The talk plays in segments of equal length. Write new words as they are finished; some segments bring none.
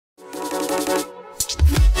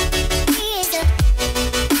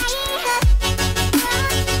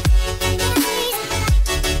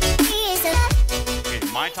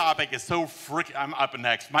is so freaking, I'm up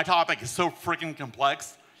next. My topic is so freaking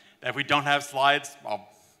complex that if we don't have slides,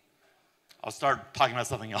 I'll start talking about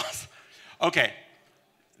something else. Okay,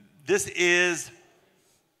 this is,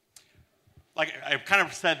 like I've kind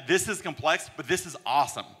of said, this is complex, but this is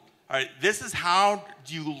awesome. All right, this is how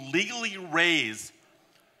do you legally raise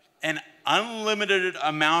an unlimited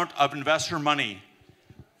amount of investor money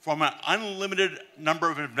from an unlimited number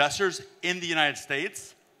of investors in the United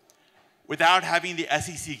States without having the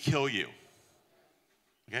SEC kill you.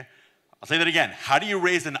 Okay? I'll say that again. How do you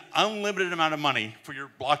raise an unlimited amount of money for your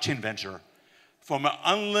blockchain venture from an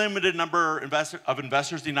unlimited number of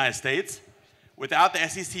investors in the United States without the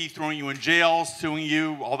SEC throwing you in jail, suing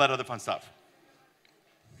you, all that other fun stuff?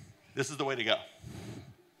 This is the way to go.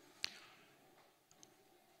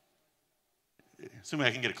 Assuming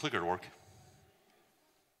I can get a clicker to work.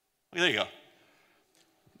 Okay, there you go.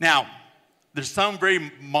 Now, there's some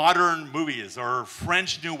very modern movies or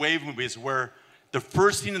French New Wave movies where the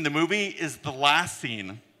first scene in the movie is the last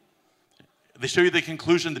scene. They show you the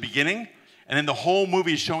conclusion at the beginning, and then the whole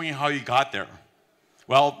movie is showing you how you got there.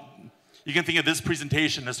 Well, you can think of this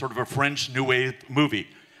presentation as sort of a French New Wave movie.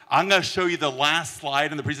 I'm going to show you the last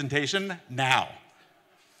slide in the presentation now.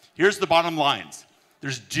 Here's the bottom lines.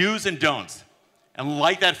 There's do's and don'ts. And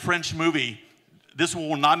like that French movie, this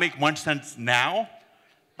will not make much sense now,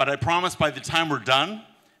 but I promise by the time we're done,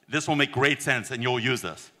 this will make great sense and you'll use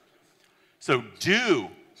this. So do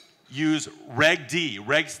use Reg D.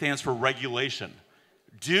 Reg stands for regulation.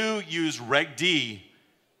 Do use Reg D,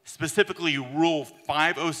 specifically Rule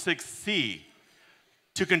 506C,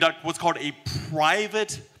 to conduct what's called a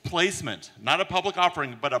private placement, not a public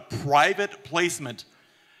offering, but a private placement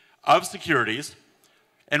of securities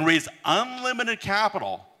and raise unlimited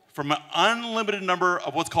capital from an unlimited number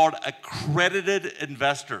of what's called accredited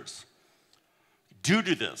investors. Do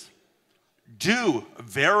this. Do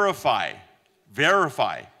verify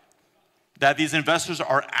that these investors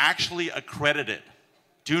are actually accredited.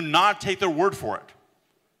 Do not take their word for it.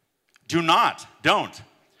 Don't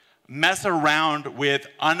mess around with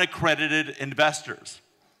unaccredited investors.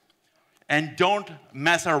 And don't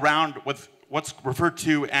mess around with what's referred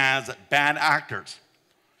to as bad actors.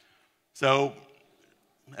 So,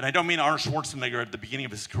 and I don't mean Arnold Schwarzenegger at the beginning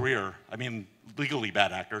of his career. I mean legally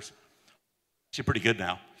bad actors. Actually pretty good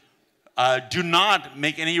now. Do not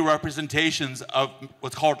make any representations of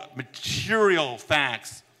what's called material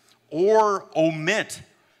facts or omit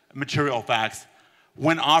material facts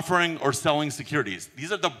when offering or selling securities.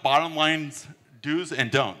 These are the bottom lines, do's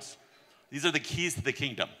and don'ts. These are the keys to the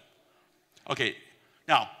kingdom. Okay,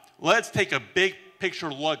 now let's take a big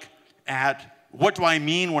picture look at what do I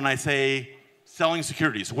mean when I say selling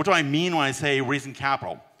securities? What do I mean when I say raising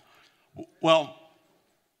capital? Well,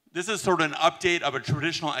 this is sort of an update of a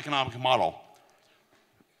traditional economic model.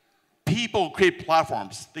 People create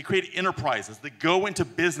platforms, they create enterprises, they go into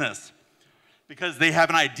business because they have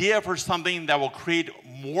an idea for something that will create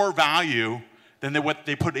more value than what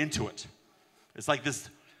they put into it. It's like this,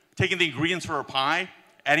 taking the ingredients for a pie,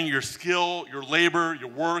 adding your skill, your labor, your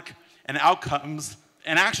work, and outcomes,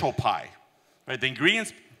 an actual pie. Right? The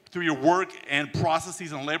ingredients through your work and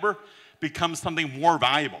processes and labor become something more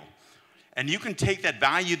valuable. And you can take that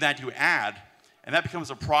value that you add, and that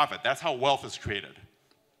becomes a profit. That's how wealth is created.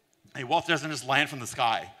 And wealth doesn't just land from the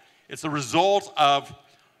sky. It's the result of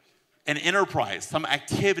an enterprise, some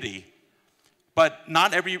activity. But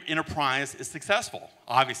not every enterprise is successful.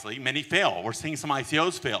 Obviously, many fail. We're seeing some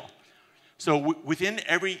ICOs fail. So within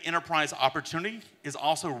every enterprise opportunity is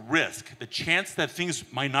also risk, the chance that things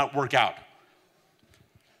might not work out.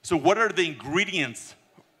 So what are the ingredients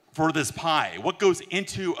for this pie? What goes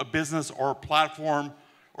into a business or a platform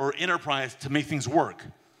or enterprise to make things work?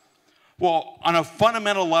 Well, on a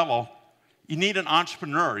fundamental level, you need an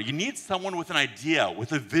entrepreneur. You need someone with an idea,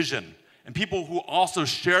 with a vision, and people who also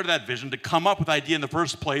share that vision to come up with the idea in the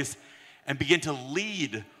first place and begin to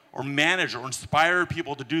lead or manage or inspire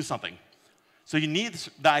people to do something. So you need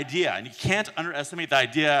the idea, and you can't underestimate the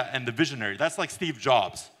idea and the visionary. That's like Steve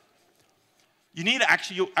Jobs. You need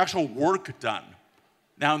actual work done.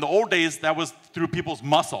 Now, in the old days, that was through people's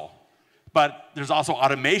muscle. But there's also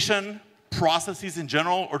automation, processes in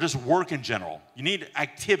general, or just work in general. You need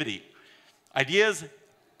activity. Ideas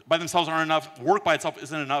by themselves aren't enough. Work by itself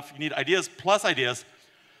isn't enough. You need ideas. Plus,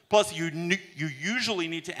 you usually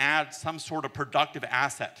need to add some sort of productive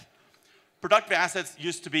asset. Productive assets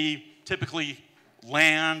used to be typically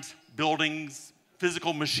land, buildings,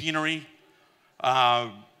 physical machinery.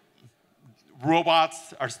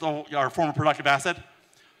 Robots are still a form of productive asset.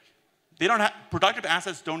 Productive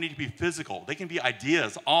assets don't need to be physical. They can be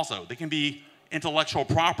ideas also. They can be intellectual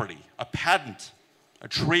property, a patent, a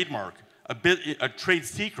trademark, a trade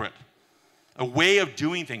secret, a way of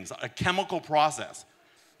doing things, a chemical process.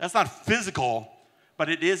 That's not physical, but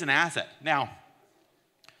it is an asset. Now,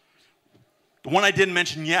 the one I didn't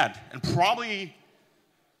mention yet, and probably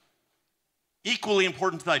equally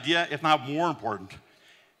important to the idea, if not more important,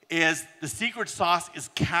 is the secret sauce is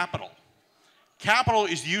capital. Capital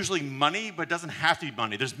is usually money, but it doesn't have to be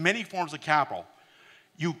money. There's many forms of capital.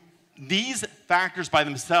 These factors by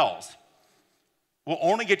themselves will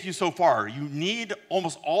only get you so far. You need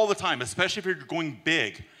almost all the time, especially if you're going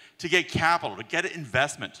big, to get capital, to get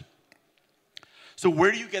investment. So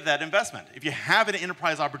where do you get that investment? If you have an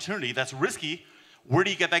enterprise opportunity that's risky, where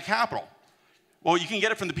do you get that capital? Well, you can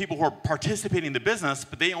get it from the people who are participating in the business,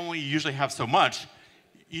 but they only usually have so much.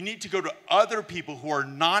 You need to go to other people who are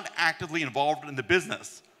not actively involved in the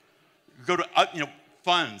business. Go to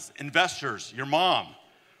funds, investors, your mom,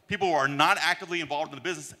 people who are not actively involved in the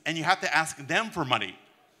business, and you have to ask them for money.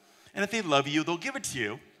 And if they love you, they'll give it to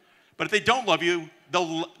you. But if they don't love you,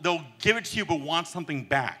 they'll give it to you but want something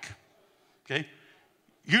back. Okay?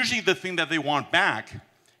 Usually the thing that they want back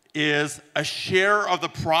is a share of the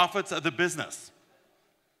profits of the business.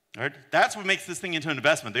 Right? That's what makes this thing into an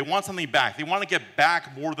investment. They want something back. They want to get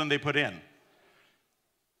back more than they put in.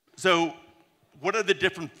 So what are the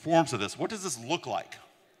different forms of this? What does this look like?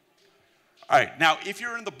 All right, now if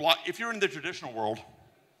you're in the traditional world,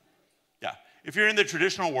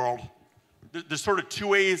 there's sort of two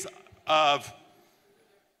ways of.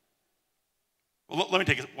 Well, let me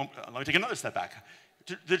take another step back.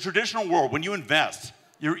 The traditional world, when you invest,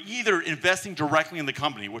 you're either investing directly in the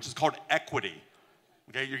company, which is called equity.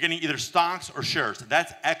 Okay, you're getting either stocks or shares.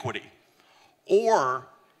 That's equity. Or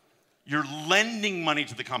you're lending money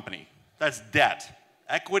to the company. That's debt.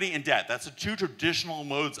 Equity and debt. That's the two traditional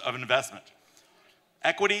modes of investment.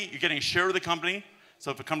 Equity, you're getting a share of the company.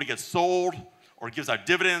 So if a company gets sold or gives out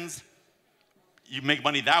dividends, you make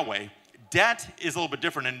money that way. Debt is a little bit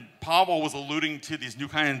different, and Pavel was alluding to these new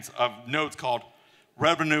kinds of notes called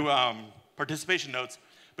revenue participation notes.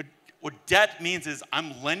 But what debt means is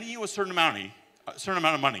I'm lending you a certain amount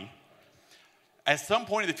of money. At some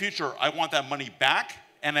point in the future, I want that money back,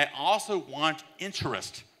 and I also want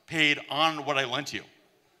interest paid on what I lent you.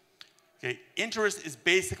 Okay, interest is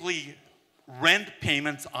basically rent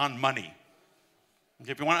payments on money.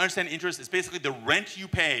 Okay, if you want to understand interest, it's basically the rent you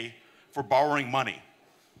pay for borrowing money.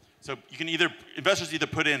 So investors either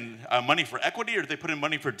put in money for equity or they put in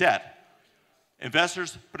money for debt.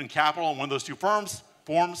 Investors put in capital in one of those two forms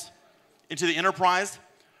into the enterprise.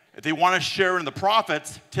 If they want to share in the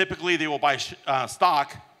profits, typically they will buy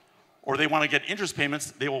stock, or they want to get interest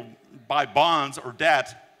payments, they will buy bonds or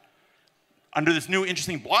debt. Under this new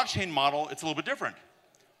interesting blockchain model, it's a little bit different.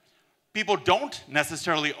 People don't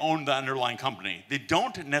necessarily own the underlying company. They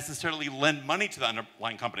don't necessarily lend money to the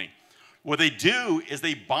underlying company. What they do is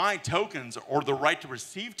they buy tokens or the right to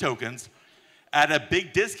receive tokens at a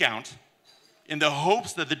big discount in the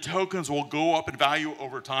hopes that the tokens will go up in value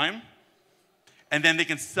over time, and then they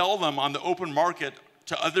can sell them on the open market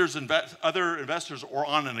to other investors or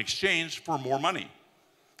on an exchange for more money.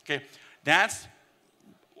 Okay, that's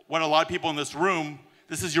what a lot of people in this room,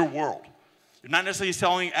 this is your world. You're not necessarily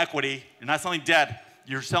selling equity, you're not selling debt,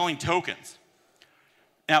 you're selling tokens.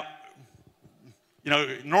 Now,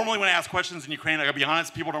 normally when I ask questions in Ukraine, I gotta be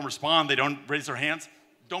honest, people don't respond, they don't raise their hands.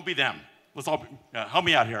 Don't be them. Let's all, help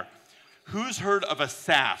me out here. Who's heard of a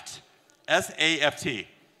SAFT? S-A-F-T.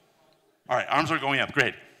 All right, arms are going up,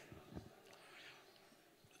 great.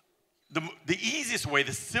 The easiest way,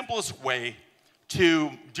 the simplest way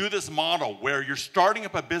to do this model where you're starting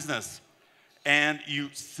up a business and you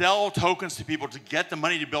sell tokens to people to get the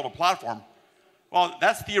money to build a platform, well,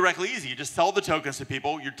 that's theoretically easy. You just sell the tokens to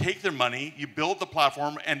people, you take their money, you build the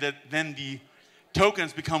platform, and then the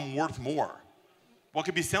tokens become worth more. What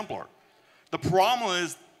could be simpler? The problem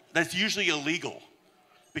is that's usually illegal,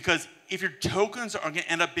 because if your tokens are going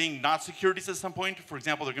to end up being not securities at some point, for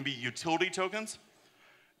example, they're going to be utility tokens,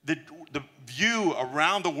 the view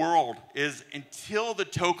around the world is until the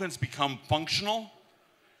tokens become functional,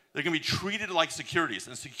 they're going to be treated like securities,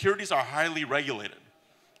 and securities are highly regulated.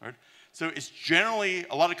 Right? So it's generally,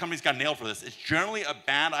 a lot of companies got nailed for this, it's generally a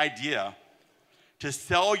bad idea to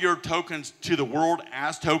sell your tokens to the world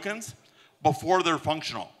as tokens before they're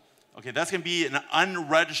functional. Okay, that's going to be an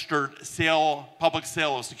unregistered sale, public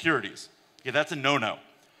sale of securities. Okay, that's a no-no.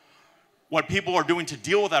 What people are doing to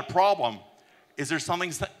deal with that problem is they're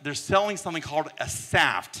selling something called a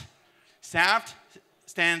SAFT. SAFT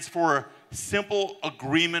stands for Simple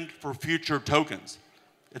Agreement for Future Tokens.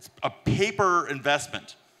 It's a paper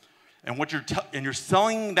investment. And you're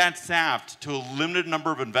selling that SAFT to a limited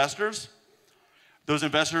number of investors. Those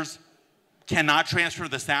investors cannot transfer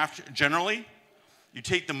the SAFT generally. You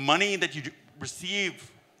take the money that you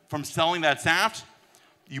receive from selling that SAFT,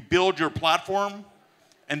 you build your platform,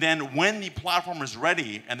 and then when the platform is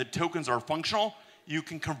ready and the tokens are functional, you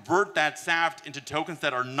can convert that SAFT into tokens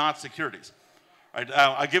that are not securities. Right?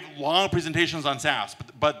 I give long presentations on SAFTs,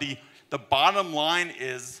 but the bottom line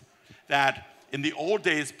is that in the old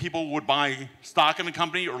days, people would buy stock in a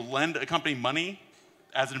company or lend a company money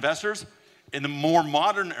as investors. In the more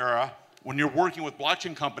modern era, when you're working with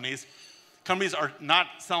blockchain companies, companies are not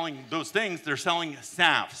selling those things, they're selling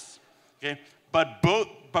SAFTs. Okay? But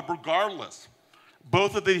regardless,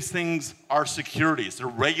 both of these things are securities. They're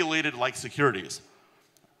regulated like securities.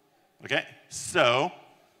 Okay? So,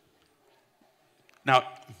 now,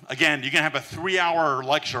 again, you can have a 3-hour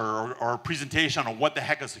lecture or presentation on what the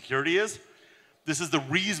heck a security is. This is the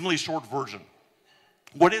reasonably short version.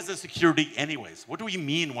 What is a security anyways? What do we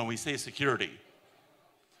mean when we say security?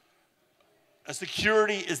 A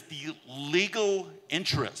security is the legal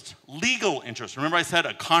interest. Legal interest. Remember I said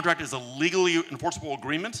a contract is a legally enforceable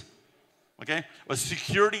agreement? Okay? A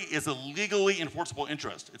security is a legally enforceable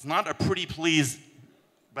interest. It's not a pretty please,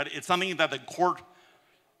 but it's something that the court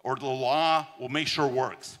or the law will make sure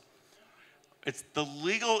works. It's the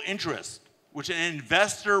legal interest which an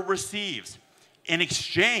investor receives in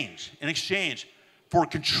exchange for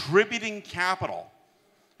contributing capital,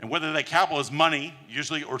 and whether that capital is money,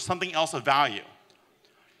 usually, or something else of value,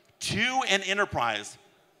 to an enterprise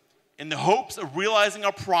in the hopes of realizing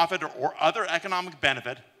a profit or other economic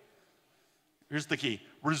benefit, here's the key,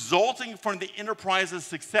 resulting from the enterprise's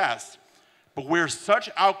success, but where such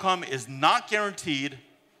outcome is not guaranteed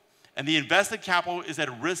and the invested capital is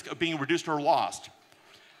at risk of being reduced or lost.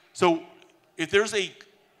 So if there's a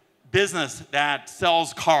business that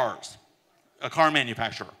sells cars, a car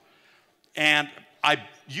manufacturer, and I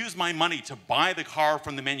use my money to buy the car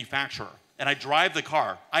from the manufacturer, and I drive the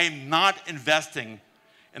car, I am not investing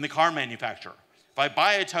in the car manufacturer. If I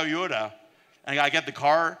buy a Toyota and I get the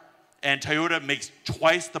car and Toyota makes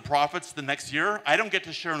twice the profits the next year, I don't get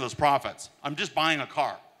to share in those profits. I'm just buying a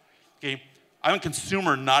car. Okay? I'm a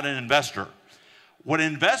consumer, not an investor. What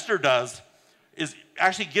an investor does is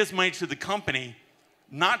actually gives money to the company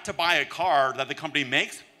not to buy a car that the company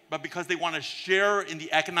makes, but because they want to share in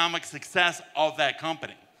the economic success of that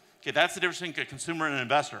company. Okay, that's the difference between a consumer and an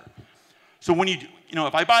investor. So when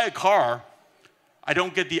if I buy a car, I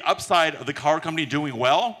don't get the upside of the car company doing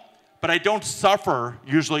well, but I don't suffer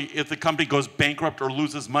usually if the company goes bankrupt or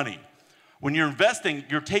loses money. When you're investing,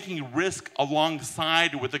 you're taking risk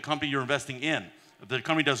alongside with the company you're investing in. If the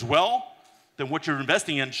company does well, then what you're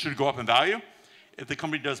investing in should go up in value. If the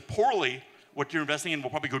company does poorly, what you're investing in will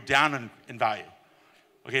probably go down in value.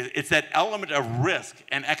 Okay, it's that element of risk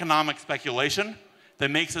and economic speculation that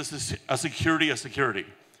makes us a security a security.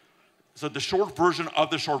 So the short version of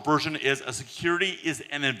the short version is a security is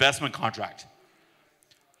an investment contract.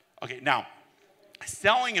 Okay, now,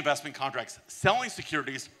 selling investment contracts, selling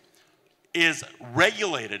securities is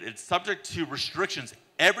regulated. It's subject to restrictions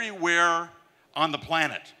everywhere on the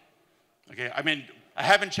planet. Okay, I mean, I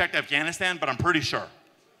haven't checked Afghanistan, but I'm pretty sure.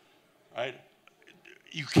 Right?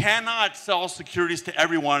 You cannot sell securities to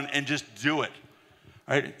everyone and just do it.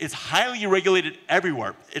 Right? It's highly regulated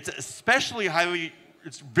everywhere. It's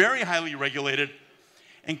very highly regulated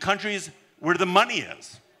in countries where the money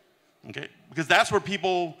is. Okay? Because that's where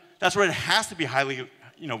it has to be highly,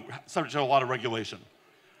 subject to a lot of regulation.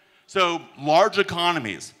 So large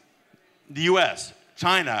economies, the US,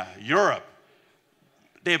 China, Europe,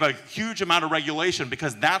 they have a huge amount of regulation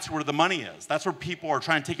because that's where the money is. That's where people are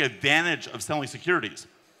trying to take advantage of selling securities.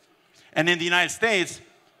 And in the United States,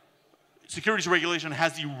 securities regulation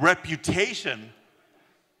has the reputation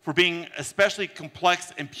for being especially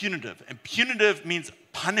complex and punitive. And punitive means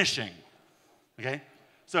punishing, okay?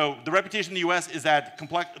 So the reputation in the US is that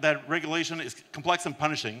regulation is complex and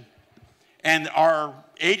punishing. And our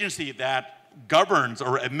agency that governs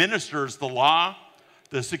or administers the law,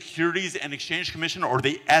 the Securities and Exchange Commission, or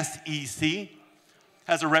the SEC,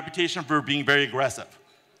 has a reputation for being very aggressive.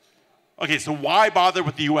 Okay, so why bother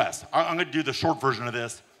with the US? I'm going to do the short version of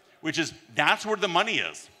this, which is that's where the money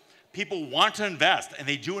is. People want to invest, and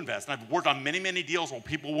they do invest. And I've worked on many, many deals where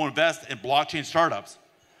people will invest in blockchain startups.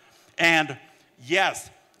 And yes,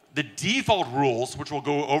 the default rules, which we'll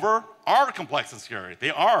go over, are complex and scary.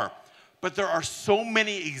 They are. But there are so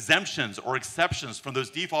many exemptions or exceptions from those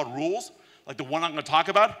default rules, like the one I'm going to talk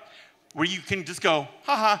about, where you can just go,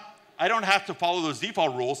 haha, I don't have to follow those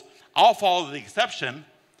default rules. I'll follow the exception.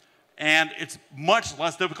 And it's much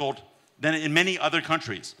less difficult than in many other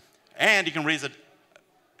countries. And you can raise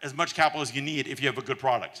as much capital as you need if you have a good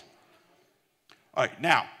product. All right,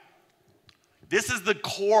 now, this is the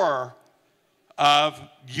core of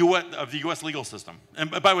the US legal system.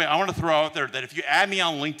 And by the way, I want to throw out there that if you add me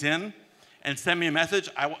on LinkedIn and send me a message,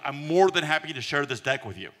 I'm more than happy to share this deck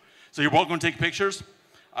with you. So you're welcome to take pictures,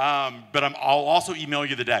 but I'll also email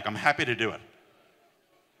you the deck. I'm happy to do it.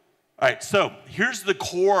 All right, so here's the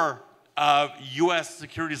core of US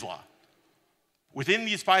securities law. Within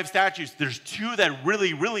these 5 statutes, there's 2 that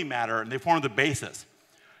really, really matter, and they form the basis.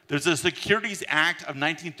 There's the Securities Act of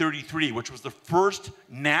 1933, which was the first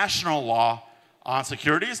national law on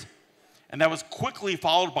securities, and that was quickly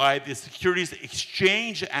followed by the Securities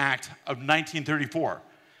Exchange Act of 1934.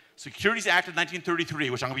 Securities Act of 1933,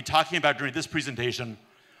 which I'm going to be talking about during this presentation,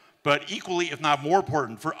 but equally, if not more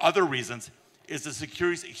important, for other reasons, is the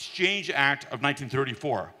Securities Exchange Act of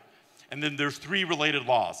 1934. And then there's 3 related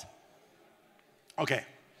laws. Okay,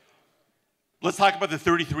 let's talk about the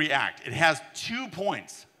 33 Act. It has 2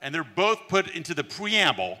 points, and they're both put into the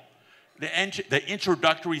preamble, the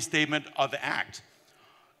introductory statement of the Act.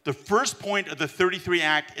 The first point of the 33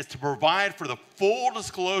 Act is to provide for the full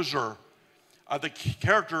disclosure of the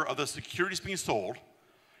character of the securities being sold,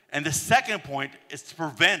 and the second point is to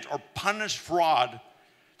prevent or punish fraud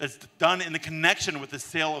that's done in the connection with the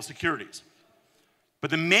sale of securities.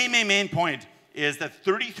 But the main point is that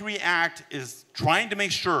 33 Act is trying to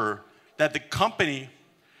make sure that the company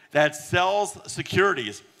that sells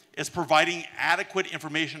securities is providing adequate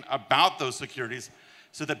information about those securities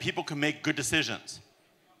so that people can make good decisions.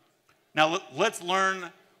 Now let's learn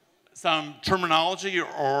some terminology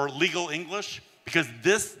or legal English, because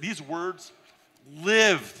these words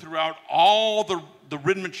live throughout all the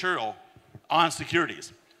written material on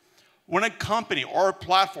securities. When a company or a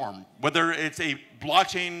platform, whether it's a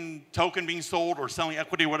blockchain token being sold or selling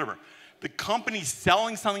equity or whatever, the company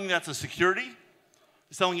selling something that's a security,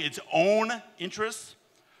 selling its own interests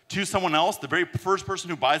to someone else, the very first person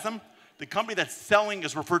who buys them, the company that's selling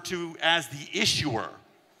is referred to as the issuer.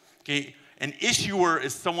 Okay? An issuer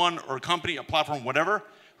is someone or a company, a platform, whatever,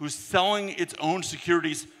 who's selling its own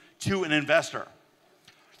securities to an investor.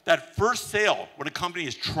 That first sale, when a company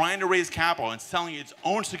is trying to raise capital and selling its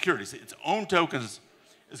own securities, its own tokens,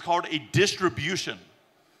 is called a distribution.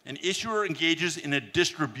 An issuer engages in a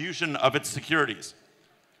distribution of its securities.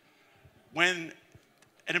 When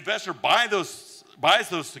an investor buys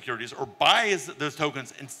those securities or buys those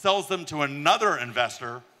tokens and sells them to another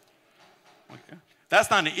investor, that's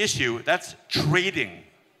not an issue, that's trading.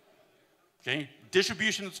 Okay?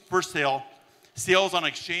 Distribution is first sale. Sales on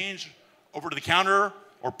exchange, over to the counter,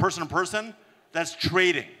 or person to person, that's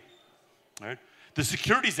trading. Right? The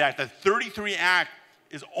Securities Act, the 33 Act,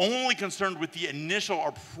 is only concerned with the initial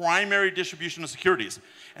or primary distribution of securities.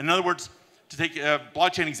 In other words, to take a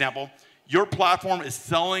blockchain example, your platform is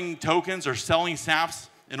selling tokens or selling SAPs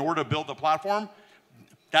in order to build the platform.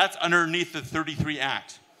 That's underneath the 33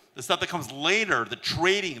 Act. The stuff that comes later, the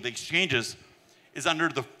trading, the exchanges, is under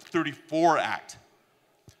the 34 Act.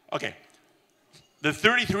 Okay, the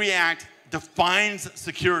 33 Act defines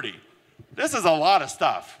security. This is a lot of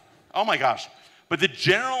stuff. Oh my gosh. But the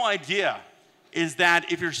general idea is that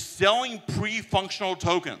if you're selling pre-functional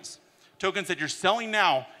tokens, tokens that you're selling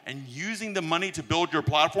now and using the money to build your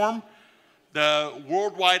platform, the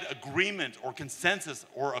worldwide agreement or consensus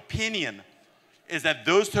or opinion is that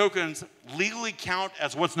those tokens legally count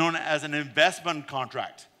as what's known as an investment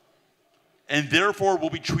contract, and therefore will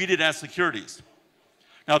be treated as securities.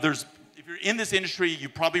 Now if you're in this industry,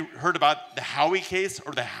 you've probably heard about the Howey case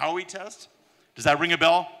or the Howey test. Does that ring a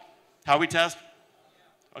bell? Howey test?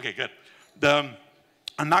 Okay, good.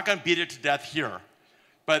 I'm not going to beat it to death here,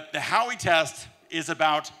 but the Howey test is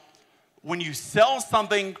about when you sell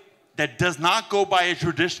something that does not go by a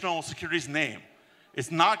traditional securities name. It's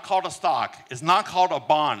not called a stock. It's not called a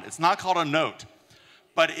bond. It's not called a note,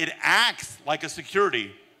 but it acts like a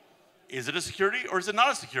security. Is it a security or is it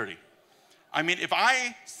not a security? I mean, if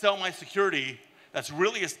I sell my security that's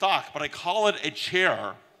really a stock, but I call it a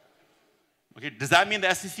chair, okay, does that mean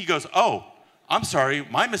the SEC goes, oh, I'm sorry,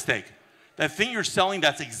 my mistake. That thing you're selling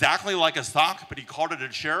that's exactly like a stock, but you called it a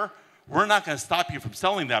chair, we're not going to stop you from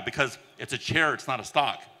selling that because it's a chair, it's not a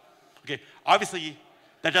stock. Okay, obviously,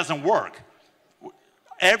 that doesn't work.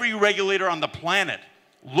 Every regulator on the planet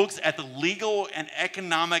looks at the legal and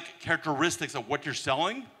economic characteristics of what you're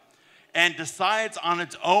selling and decides on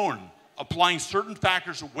its own, applying certain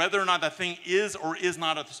factors to whether or not that thing is or is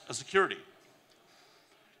not a security.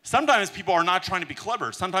 Sometimes people are not trying to be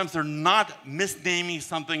clever. Sometimes they're not misnaming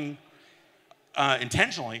something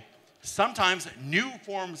intentionally. Sometimes new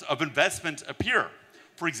forms of investment appear.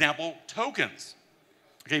 For example, tokens.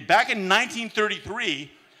 Okay, back in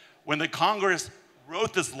 1933, when the Congress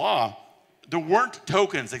wrote this law, there weren't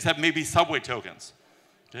tokens except maybe subway tokens.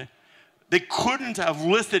 Okay? They couldn't have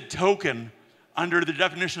listed token under the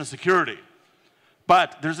definition of security.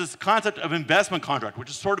 But there's this concept of investment contract, which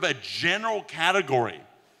is sort of a general category.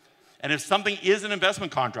 And if something is an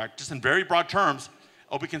investment contract, just in very broad terms,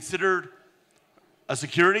 it'll be considered a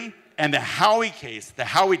security. And the Howey case, the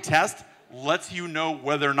Howey test, lets you know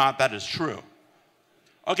whether or not that is true.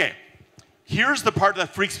 Okay, here's the part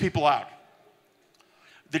that freaks people out.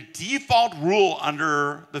 The default rule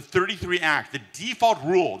under the 33 Act, the default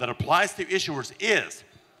rule that applies to issuers is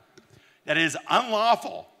that it is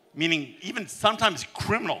unlawful, meaning even sometimes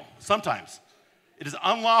criminal, sometimes, it is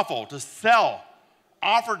unlawful to sell,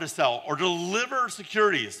 offer to sell, or deliver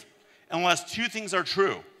securities unless two things are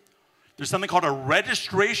true. There's something called a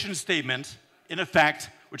registration statement in effect,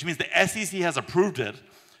 which means the SEC has approved it.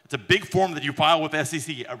 It's a big form that you file with the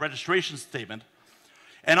SEC, a registration statement.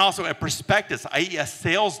 And also a prospectus, i.e. a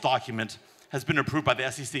sales document, has been approved by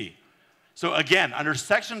the SEC. So again, under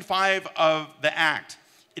Section 5 of the Act,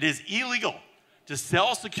 it is illegal to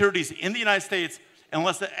sell securities in the United States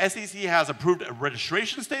unless the SEC has approved a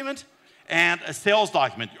registration statement and a sales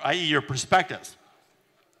document, i.e. your prospectus.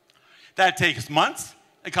 That takes months.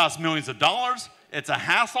 It costs millions of dollars. It's a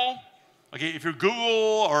hassle. Okay, if you're Google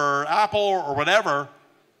or Apple or whatever,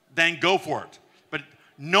 then go for it. But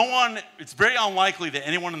no one, it's very unlikely that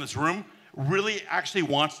anyone in this room really actually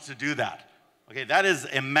wants to do that. Okay, that is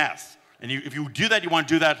a mess. And if you do that, you want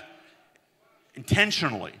to do that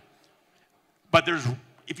intentionally. But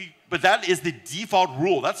that is the default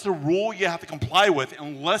rule. That's the rule you have to comply with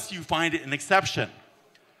unless you find it an exception.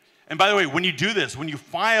 And by the way, when you do this, when you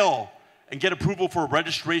file and get approval for a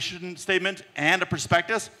registration statement and a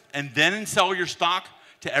prospectus, and then sell your stock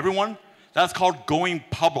to everyone, that's called going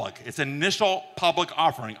public. It's initial public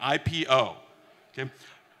offering, IPO. Okay?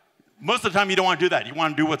 Most of the time, you don't want to do that. You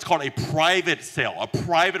want to do what's called a private sale, a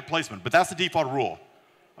private placement. But that's the default rule.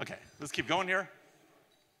 Okay, let's keep going here.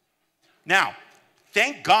 Now,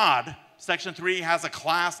 thank God, Section 3 has a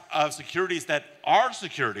class of securities that are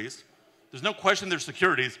securities. There's no question they're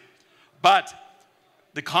securities. But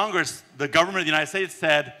the Congress, the government of the United States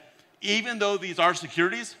said, even though these are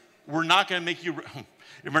securities, we're not going to make you,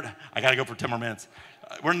 I got to go for 10 more minutes.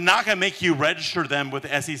 We're not going to make you register them with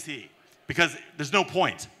the SEC because there's no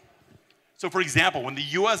point. So for example, when the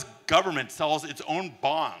US government sells its own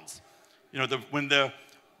bonds, you know, when the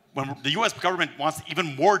US government wants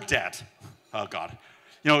even more debt, oh God,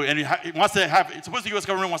 you know, and it wants to have, suppose the US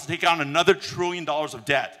government wants to take on another $1 trillion of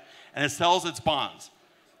debt and it sells its bonds.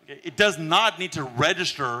 It does not need to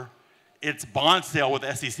register its bond sale with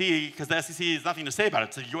the SEC because the SEC has nothing to say about it.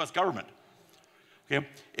 It's the US government. Okay?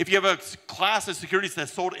 If you have a class of securities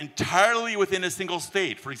that's sold entirely within a single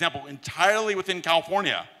state, for example, entirely within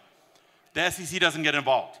California, the SEC doesn't get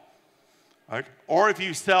involved. Right? Or if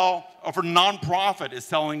you sell, or if a nonprofit is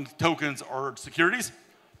selling tokens or securities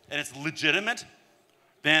and it's legitimate,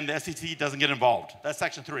 then the SEC doesn't get involved. That's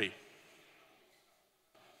Section 3.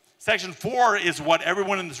 Section 4 is what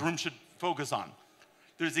everyone in this room should focus on.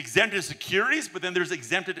 There's exempted securities, but then there's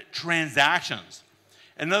exempted transactions.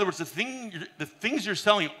 In other words, the things you're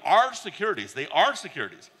selling are securities. They are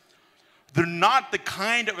securities. They're not the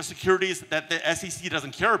kind of securities that the SEC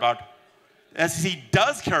doesn't care about. The SEC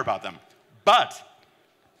does care about them. But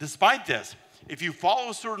despite this, if you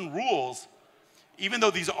follow certain rules, even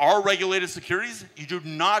though these are regulated securities, you do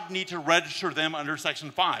not need to register them under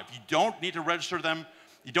Section 5. You don't need to register them.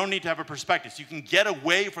 You don't need to have a prospectus. You can get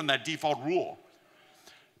away from that default rule.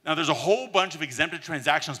 Now, there's a whole bunch of exempted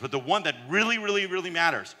transactions, but the one that really, really, really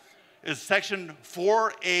matters is Section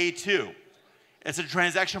 4A2. It's a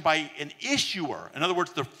transaction by an issuer. In other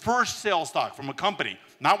words, the first sale stock from a company,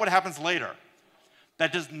 not what happens later.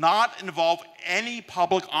 That does not involve any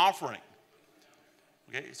public offering.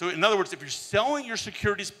 Okay? So in other words, if you're selling your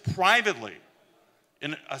securities privately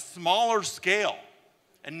in a smaller scale,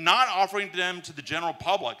 and not offering them to the general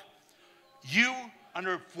public, you,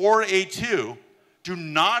 under 4A2, do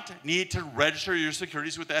not need to register your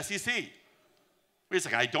securities with the SEC. Wait a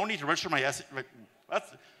second, I don't need to register my SEC.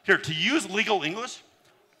 Here, to use legal English,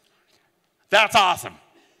 that's awesome.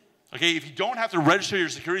 Okay, if you don't have to register your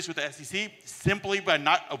securities with the SEC simply by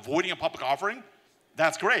not avoiding a public offering,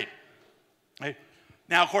 that's great. Okay?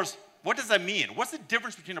 Now, of course, what does that mean? What's the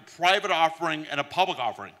difference between a private offering and a public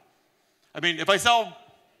offering? I mean, if I sell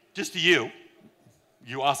just to you,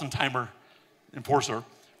 you awesome timer enforcer,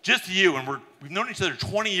 just to you, and we've known each other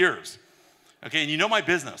 20 years, okay, and you know my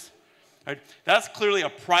business, right? That's clearly a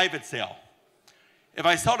private sale. If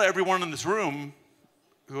I sell to everyone in this room,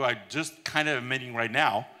 who I just kind of am meeting right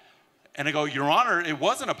now, and I go, Your Honor, it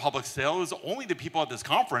wasn't a public sale, it was only the people at this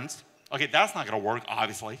conference, Okay, that's not going to work,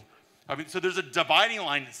 obviously. I mean, so there's a dividing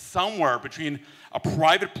line somewhere between a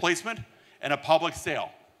private placement and a public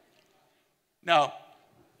sale. Now,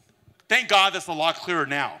 thank God that's a lot clearer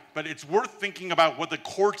now, but it's worth thinking about what the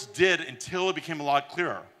courts did until it became a lot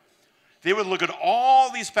clearer. They would look at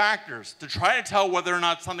all these factors to try to tell whether or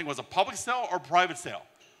not something was a public sale or a private sale.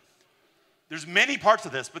 There's many parts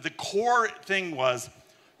of this, but the core thing was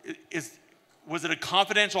it a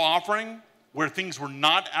confidential offering where things were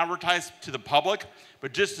not advertised to the public,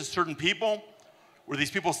 but just to certain people? Were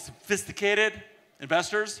these people sophisticated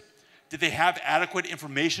investors? Did they have adequate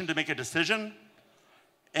information to make a decision?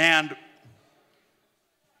 And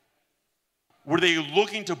were they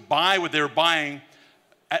looking to buy what they were buying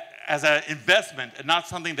as an investment and not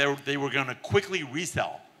something that they were going to quickly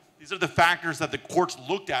resell? These are the factors that the courts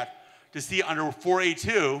looked at to see under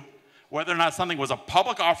 4A2 whether or not something was a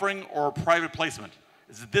public offering or a private placement.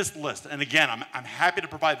 It's this list. And again, I'm happy to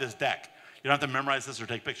provide this deck. You don't have to memorize this or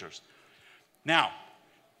take pictures. Now,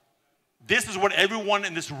 this is what everyone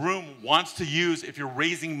in this room wants to use if you're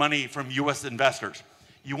raising money from US investors.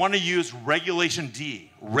 You want to use Regulation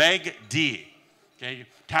D, Reg D. Okay?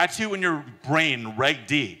 Tattoo in your brain, Reg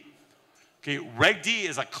D. Okay, Reg D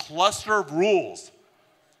is a cluster of rules,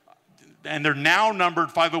 and they're now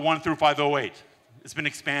numbered 501 through 508. It's been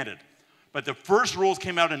expanded. But the first rules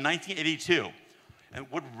came out in 1982. And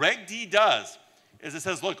what Reg D does is it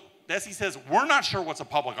says, look, the SEC says, we're not sure what's a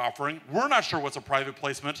public offering, we're not sure what's a private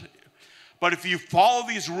placement, but if you follow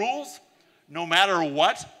these rules, no matter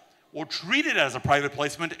what, we'll treat it as a private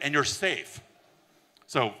placement and you're safe.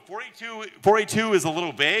 So 482 is a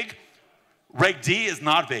little vague. Reg D is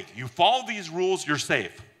not vague. You follow these rules, you're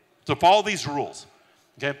safe. So follow these rules,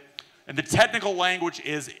 okay? And the technical language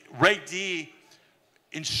is Reg D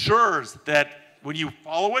ensures that when you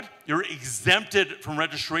follow it, you're exempted from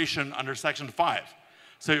registration under Section 5.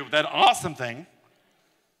 So that awesome thing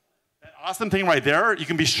right there, you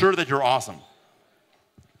can be sure that you're awesome.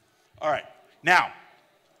 All right, now,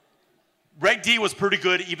 Reg D was pretty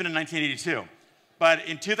good even in 1982. But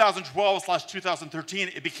in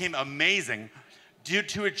 2012/2013, it became amazing due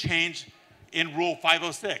to a change in Rule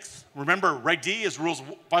 506. Remember, Reg D is Rules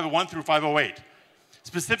 501 through 508.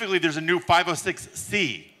 Specifically, there's a new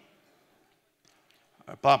 506C.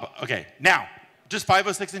 Okay, now, just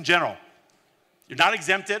 506 in general. You're not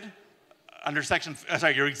exempted under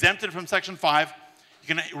you're exempted from Section 5.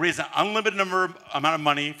 You can raise an unlimited amount of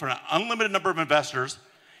money for an unlimited number of investors.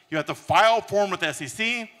 You have to file a form with the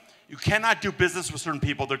SEC. You cannot do business with certain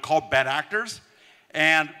people. They're called bad actors.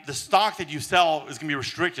 And the stock that you sell is going to be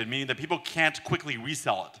restricted, meaning that people can't quickly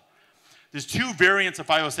resell it. There's two variants of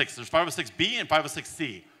 506. There's 506B and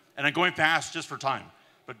 506C. And I'm going fast just for time,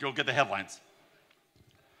 but you'll get the headlines.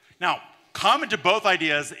 Now, common to both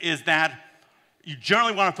ideas is that you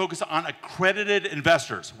generally want to focus on accredited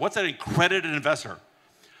investors. What's an accredited investor?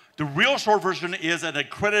 The real short version is an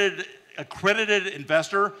accredited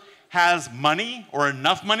investor has money or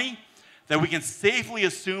enough money that we can safely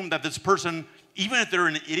assume that this person, even if they're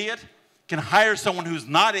an idiot, can hire someone who's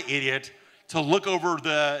not an idiot to look over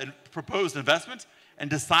the proposed investment and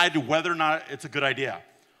decide whether or not it's a good idea.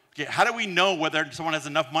 Okay, how do we know whether someone has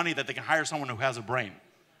enough money that they can hire someone who has a brain?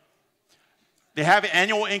 They have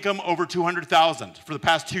annual income over $200,000 for the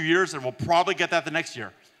past 2 years, and we'll probably get that the next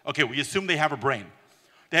year. Okay, we assume they have a brain.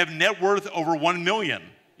 They have net worth over $1 million,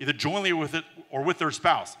 either jointly with it or with their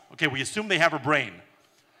spouse. Okay, we assume they have a brain.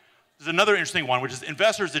 There's another interesting one, which is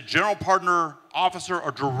investors, the general partner, officer,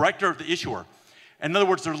 or director of the issuer. In other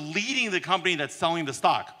words, they're leading the company that's selling the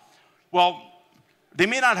stock. Well, they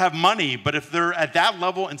may not have money, but if they're at that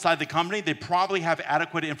level inside the company, they probably have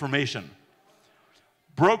adequate information.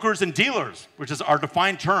 Brokers and dealers, which is our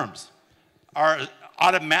defined terms, are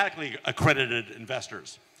automatically accredited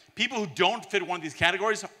investors. People who don't fit one of these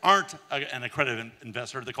categories aren't an accredited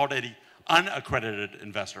investor. They're called an unaccredited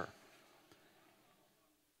investor.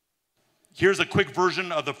 Here's a quick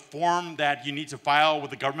version of the form that you need to file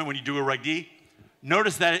with the government when you do a Reg D.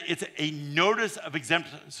 Notice that it's a notice of exempt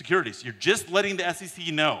securities. You're just letting the SEC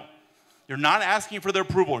know. You're not asking for their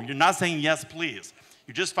approval. You're not saying yes, please.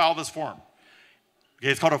 You just file this form. Okay,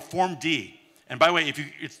 it's called a Form D. And by the way,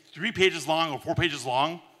 it's 3 pages long or 4 pages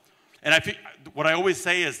long. And what I always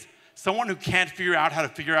say is someone who can't figure out how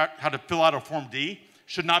to fill out a Form D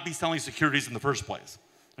should not be selling securities in the first place.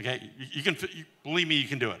 Okay, believe me, you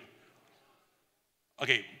can do it.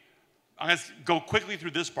 Okay, I'm going to go quickly through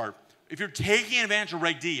this part. If you're taking advantage of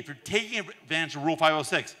Reg D, if you're taking advantage of Rule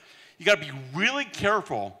 506, you got to be really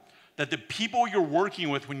careful that the people you're working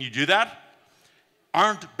with when you do that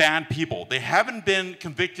aren't bad people. They haven't been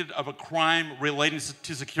convicted of a crime relating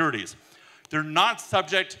to securities. They're not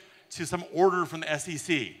subject to some order from the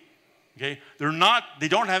SEC. Okay? They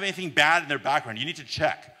don't have anything bad in their background. You need to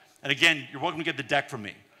check. And again, you're welcome to get the deck from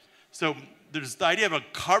me. So there's the idea of a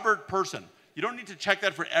covered person. You don't need to check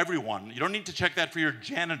that for everyone. You don't need to check that for your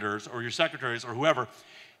janitors or your secretaries or whoever.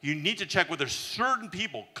 You need to check whether certain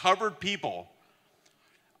people, covered people,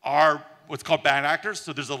 are what's called bad actors.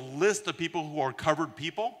 So there's a list of people who are covered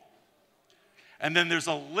people. And then there's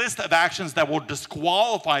a list of actions that will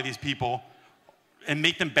disqualify these people and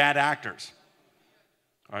make them bad actors.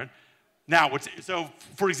 All right? Now, so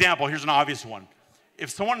for example, here's an obvious one. If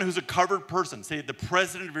someone who's a covered person, say the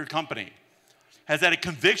president of your company, has had a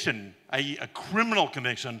conviction, i.e. a criminal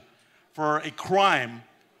conviction, for a crime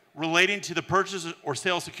relating to the purchase or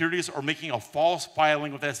sale of securities or making a false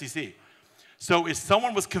filing with the SEC. So if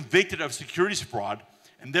someone was convicted of securities fraud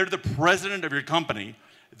and they're the president of your company,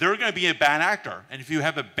 they're going to be a bad actor. And if you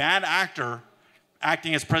have a bad actor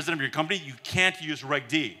acting as president of your company, you can't use Reg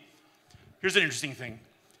D. Here's an interesting thing.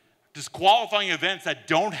 Disqualifying events that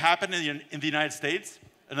don't happen in the United States,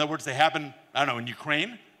 in other words, they happen, I don't know, in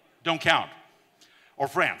Ukraine, don't count. Or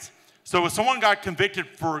France. So if someone got convicted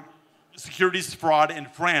for securities fraud in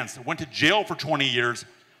France, went to jail for 20 years,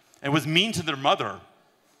 and was mean to their mother,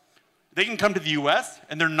 they can come to the US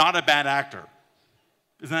and they're not a bad actor.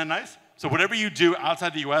 Isn't that nice? So whatever you do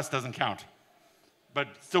outside the US doesn't count, but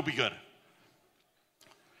still be good.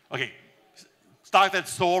 Okay, stock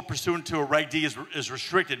that's sold pursuant to a Reg D is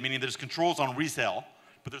restricted, meaning there's controls on resale,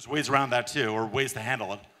 but there's ways around that too, or ways to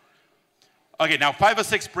handle it. Okay, now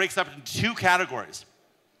 506 breaks up into two categories.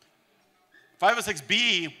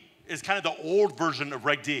 506B is kind of the old version of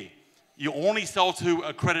Reg D. You only sell to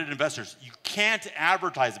accredited investors. You can't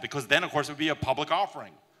advertise it because then, of course, it would be a public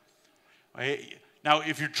offering. Right? Now,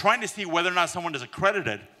 if you're trying to see whether or not someone is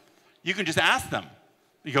accredited, you can just ask them.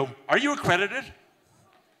 You go, are you accredited?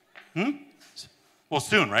 Well,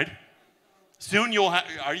 soon, right? Soon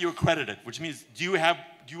are you accredited? Which means, do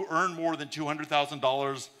you earn more than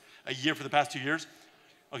 $200,000 a year for the past 2 years?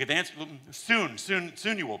 Okay, the answer,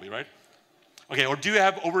 soon you will be, right? Okay, or do you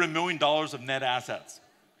have over $1 million of net assets?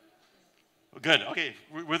 Good, okay,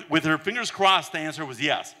 with her fingers crossed, the answer was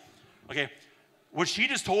yes. Okay, what she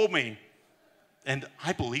just told me, and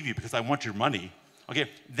I believe you because I want your money, okay,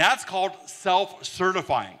 that's called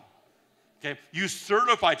self-certifying. Okay, you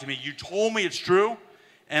certified to me, you told me it's true,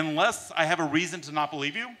 unless I have a reason to not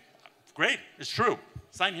believe you, great, it's true,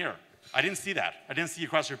 sign here. I didn't see that. I didn't see you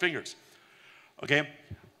cross your fingers. Okay?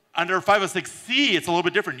 Under 506C, it's a little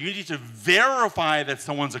bit different. You need to verify that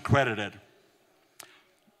someone's accredited.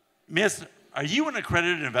 Miss, are you an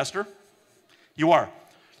accredited investor? You are.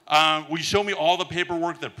 Will you show me all the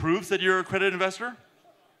paperwork that proves that you're an accredited investor?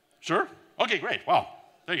 Sure? Okay, great. Wow.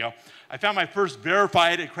 There you go. I found my first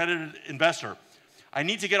verified accredited investor. I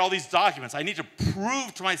need to get all these documents. I need to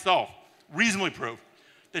prove to myself, reasonably prove,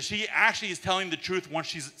 that she actually is telling the truth once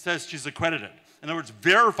she says she's accredited. In other words,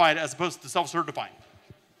 verified as opposed to self-certifying.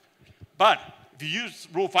 But if you use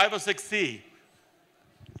Rule 506C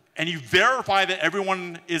and you verify that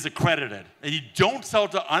everyone is accredited and you don't sell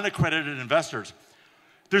to unaccredited investors,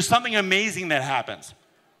 there's something amazing that happens.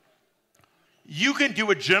 You can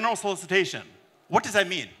do a general solicitation. What does that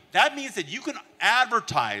mean? That means that you can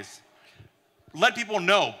advertise, let people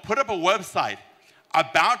know, put up a website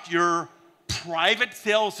about your private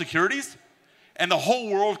sale of securities, and the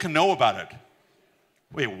whole world can know about it.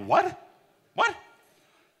 Wait, what? What?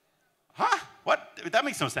 Huh? What? That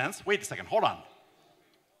makes no sense. Wait a second, hold on.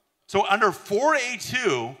 So under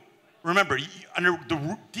 4A2, remember, under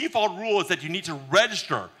the default rule is that you need to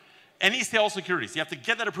register any sale of securities. You have to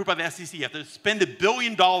get that approved by the SEC. You have to spend $1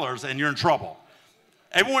 billion and you're in trouble.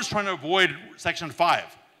 Everyone's trying to avoid Section 5.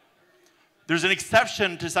 There's an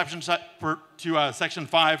exception to Section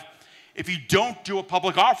 5 if you don't do a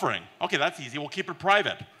public offering. Okay, that's easy. We'll keep it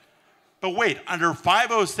private. But wait, under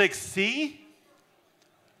 506C,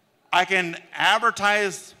 I can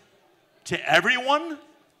advertise to everyone,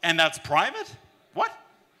 and that's private? What?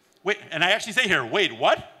 Wait, and I actually say here, wait,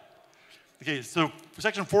 what? Okay, so for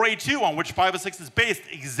Section 4A2, on which 506 is based,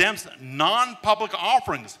 exempts non-public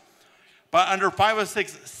offerings. But under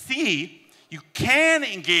 506C, you can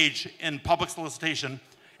engage in public solicitation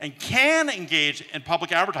and can engage in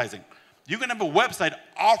public advertising. You can have a website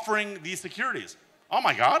offering these securities. Oh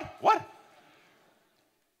my God, what?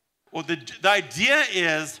 Well, the idea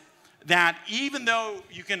is that even though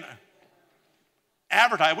you can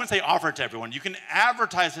advertise, I wouldn't say offer it to everyone, you can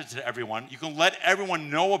advertise it to everyone, you can let everyone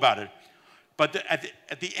know about it, but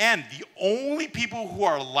at the end, the only people who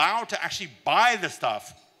are allowed to actually buy the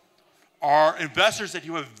stuff are investors that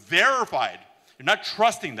you have verified. You're not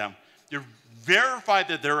trusting them, you're verified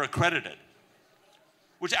that they're accredited.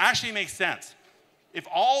 which actually makes sense. If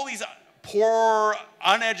all these poor,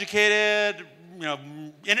 uneducated,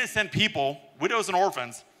 innocent people, widows and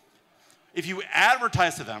orphans, if you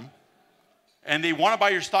advertise to them and they want to buy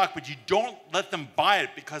your stock, but you don't let them buy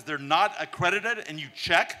it because they're not accredited and you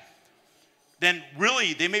check, then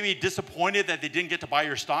really they may be disappointed that they didn't get to buy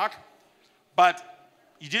your stock, but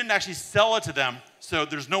you didn't actually sell it to them, so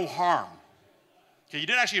there's no harm. Okay, you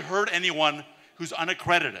didn't actually hurt anyone who's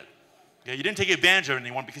unaccredited. Okay, you didn't take advantage of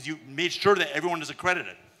anyone because you made sure that everyone is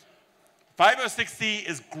accredited. 506C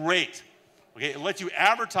is great. Okay, it lets you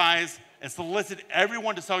advertise and solicit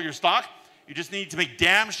everyone to sell your stock. You just need to make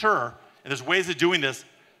damn sure, and there's ways of doing this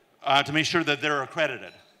to make sure that they're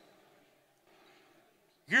accredited.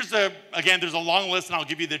 Again, there's a long list, and I'll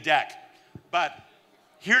give you the deck. But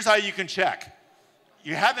here's how you can check.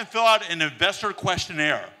 You have them fill out an investor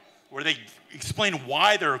questionnaire where they explain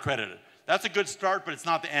why they're accredited. That's a good start, but it's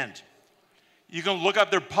not the end. You can look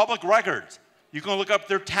up their public records. You can look up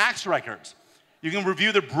their tax records. You can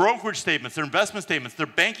review their brokerage statements, their investment statements, their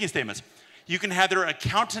banking statements. You can have their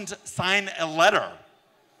accountant sign a letter.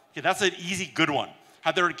 Okay, that's an easy, good one.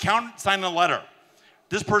 Have their accountant sign a letter.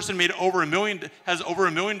 This person has over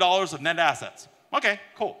 $1 million of net assets. Okay,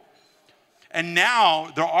 cool. And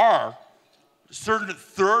now there are certain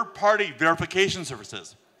third-party verification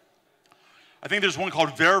services. I think there's one called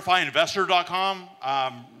verifyinvestor.com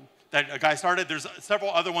that a guy started. There's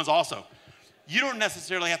several other ones also. You don't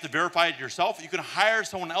necessarily have to verify it yourself. You can hire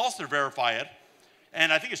someone else to verify it.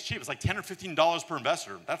 And I think it's cheap. It's like $10 or $15 per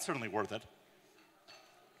investor. That's certainly worth it.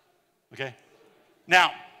 Okay?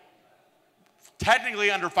 Now, technically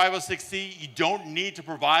under 506C, you don't need to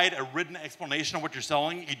provide a written explanation of what you're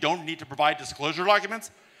selling. You don't need to provide disclosure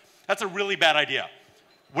documents. That's a really bad idea.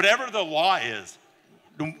 Whatever the law is,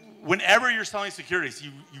 whenever you're selling securities,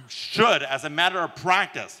 you should, as a matter of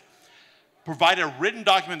practice, provide a written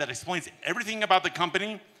document that explains everything about the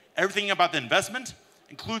company, everything about the investment,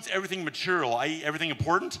 includes everything material, i.e. everything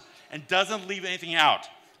important, and doesn't leave anything out.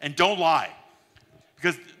 And don't lie.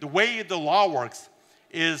 Because the way the law works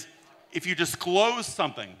is if you disclose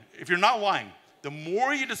something, if you're not lying, the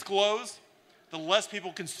more you disclose, the less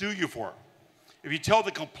people can sue you for it. If you tell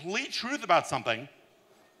the complete truth about something,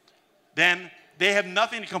 then they have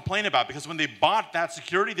nothing to complain about because when they bought that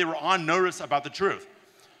security, they were on notice about the truth.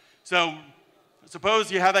 So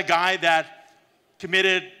suppose you have a guy that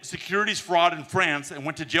committed securities fraud in France and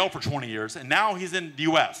went to jail for 20 years, and now he's in the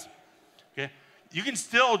US. Okay? You can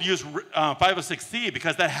still use 506C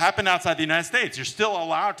because that happened outside the United States. You're still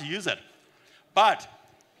allowed to use it. But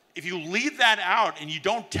if you leave that out and you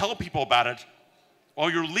don't tell people about it, well,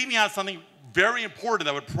 you're leaving out something very important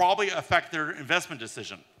that would probably affect their investment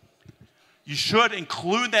decision. You should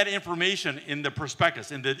include that information in the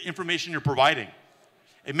prospectus, in the information you're providing.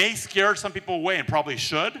 It may scare some people away and probably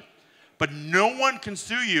should, but no one can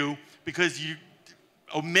sue you because you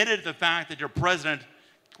omitted the fact that your president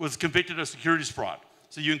was convicted of securities fraud.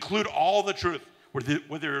 So you include all the truth,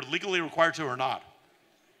 whether you're legally required to or not.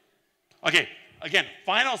 Okay, again,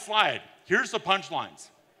 final slide. Here's the punchlines.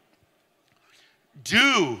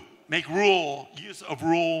 Do make use of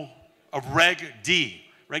Reg D.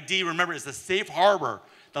 Reg D, remember, is the safe harbor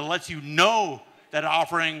that lets you know that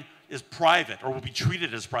offering is private or will be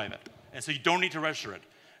treated as private. And so you don't need to register it.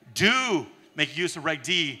 Do make use of Reg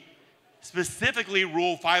D, specifically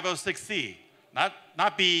Rule 506C, not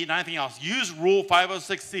B, not anything else. Use Rule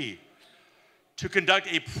 506C to conduct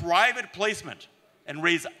a private placement and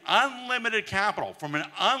raise unlimited capital from an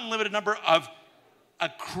unlimited number of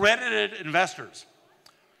accredited investors.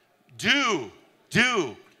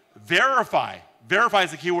 Verify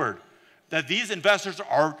is the key word, that these investors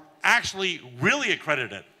are actually really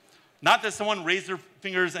accredited. Not that someone raised their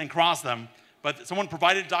fingers and crossed them, but someone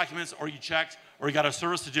provided documents or you checked or you got a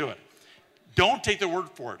service to do it. Don't take their word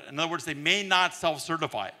for it. In other words, they may not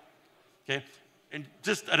self-certify. Okay? And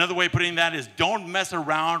just another way of putting that is don't mess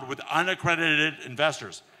around with unaccredited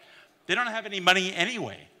investors. They don't have any money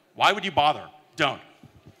anyway. Why would you bother? Don't.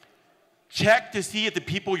 Check to see if the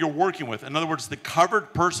people you're working with, in other words, the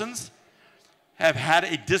covered persons, have had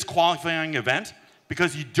a disqualifying event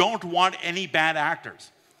because you don't want any bad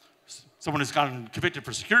actors. Someone who's gotten convicted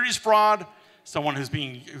for securities fraud, someone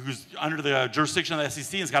who's under the jurisdiction of the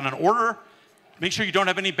SEC and has gotten an order. Make sure you don't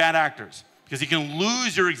have any bad actors because you can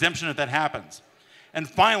lose your exemption if that happens. And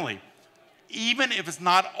finally, even if it's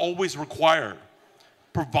not always required,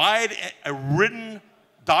 provide a written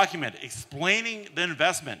document explaining the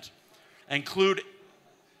investment. Include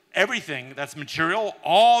everything that's material,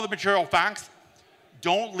 all the material facts.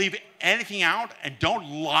 Don't leave anything out and don't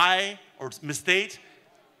lie or misstate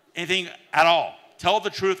anything at all. Tell the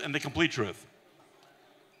truth and the complete truth.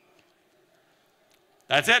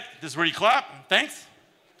 That's it. This is where you clap. Thanks.